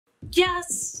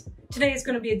yes, today is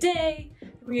going to be a day.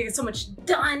 We're going to get so much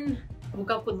done. I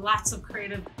woke up with lots of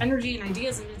creative energy and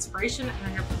ideas and inspiration, and I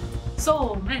have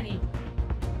so many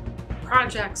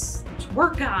projects to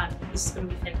work on. This is going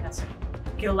to be fantastic.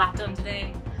 Get a lot done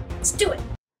today. Let's do it.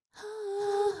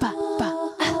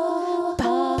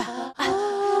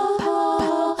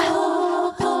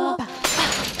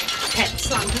 Okay,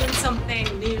 so I'm doing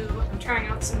something new. I'm trying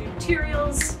out some new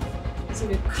materials, some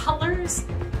new colors.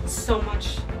 So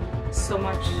much.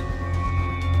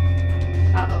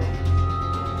 Uh-oh.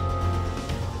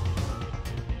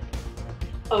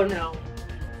 Oh no.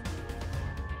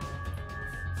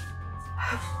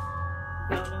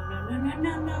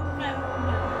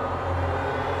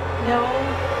 No.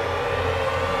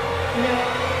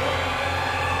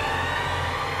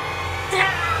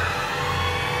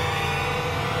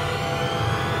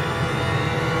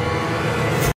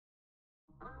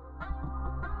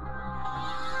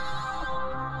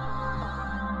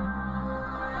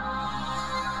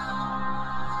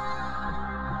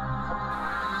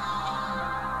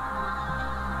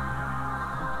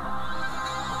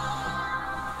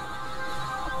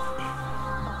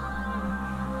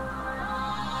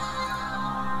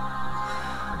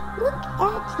 Look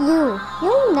at you.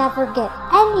 You'll never get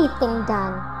anything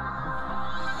done.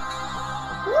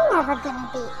 You're never gonna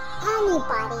be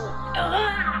anybody.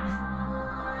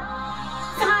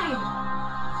 Fine.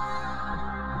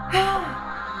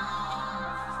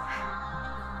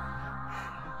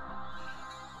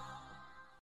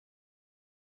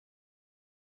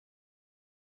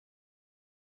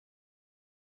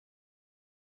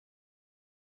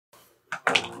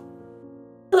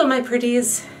 Hello, my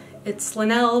pretties. It's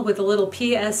Lynell with a little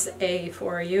PSA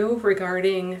for you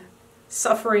regarding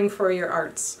suffering for your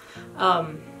arts.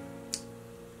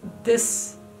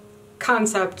 This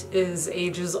concept is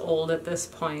ages old at this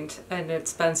point, and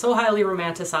it's been so highly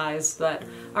romanticized that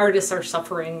artists are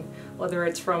suffering, whether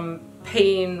it's from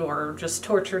pain or just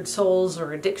tortured souls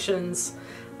or addictions.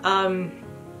 I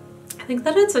think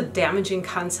that it's a damaging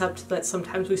concept that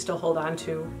sometimes we still hold on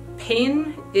to.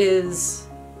 Pain is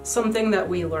something that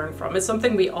we learn from. It's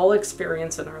something we all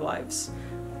experience in our lives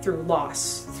through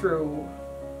loss, through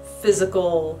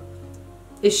physical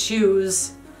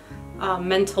issues,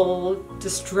 mental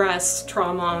distress,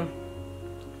 trauma,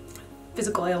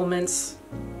 physical ailments.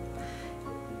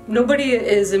 Nobody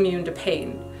is immune to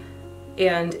pain,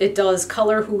 and it does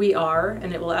color who we are,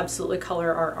 and it will absolutely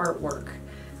color our artwork.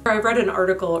 I read an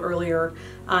article earlier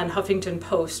on Huffington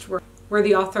Post where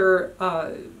the author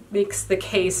makes the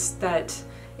case that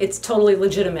it's totally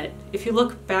legitimate. If you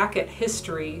look back at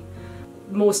history,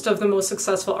 most of the most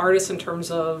successful artists in terms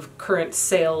of current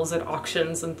sales at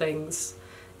auctions and things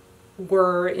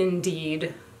were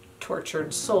indeed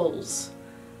tortured souls.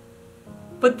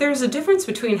 But there's a difference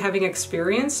between having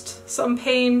experienced some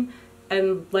pain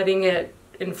and letting it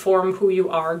inform who you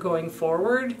are going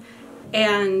forward,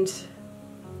 and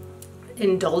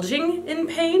indulging in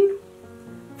pain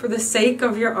for the sake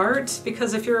of your art.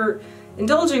 Because if you're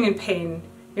indulging in pain,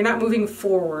 you're not moving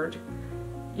forward.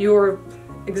 You're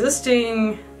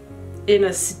existing in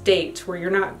a state where you're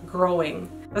not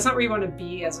growing. That's not where you want to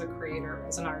be as a creator,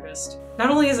 as an artist. Not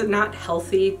only is it not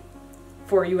healthy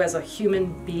for you as a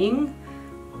human being,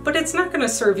 but it's not going to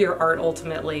serve your art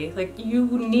ultimately. Like, you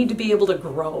need to be able to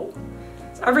grow.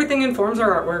 So everything informs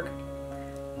our artwork.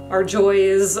 Our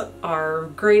joys, our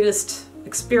greatest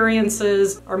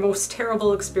experiences, our most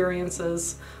terrible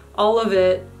experiences. All of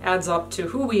it adds up to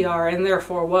who we are, and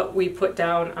therefore what we put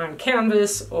down on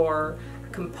canvas or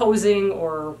composing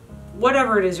or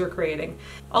whatever it is you're creating.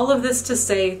 All of this to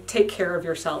say, take care of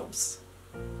yourselves.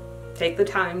 Take the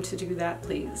time to do that,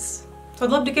 please. So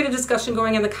I'd love to get a discussion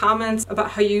going in the comments about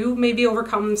how you maybe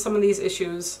overcome some of these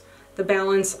issues, the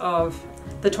balance of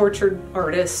the tortured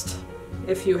artist,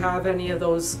 if you have any of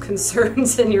those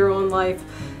concerns in your own life,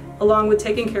 along with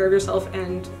taking care of yourself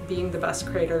and being the best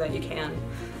creator that you can.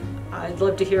 I'd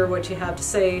love to hear what you have to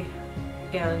say,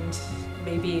 and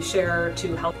maybe share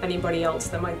to help anybody else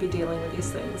that might be dealing with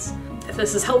these things. If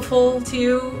this is helpful to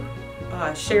you,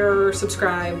 share,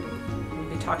 subscribe. We'll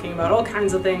be talking about all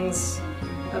kinds of things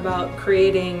about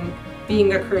creating,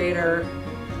 being a creator,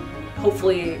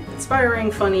 hopefully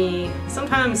inspiring, funny,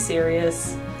 sometimes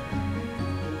serious.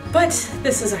 But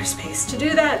this is our space to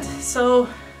do that, so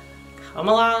come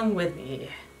along with me.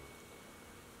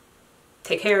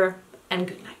 Take care, and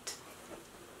good night.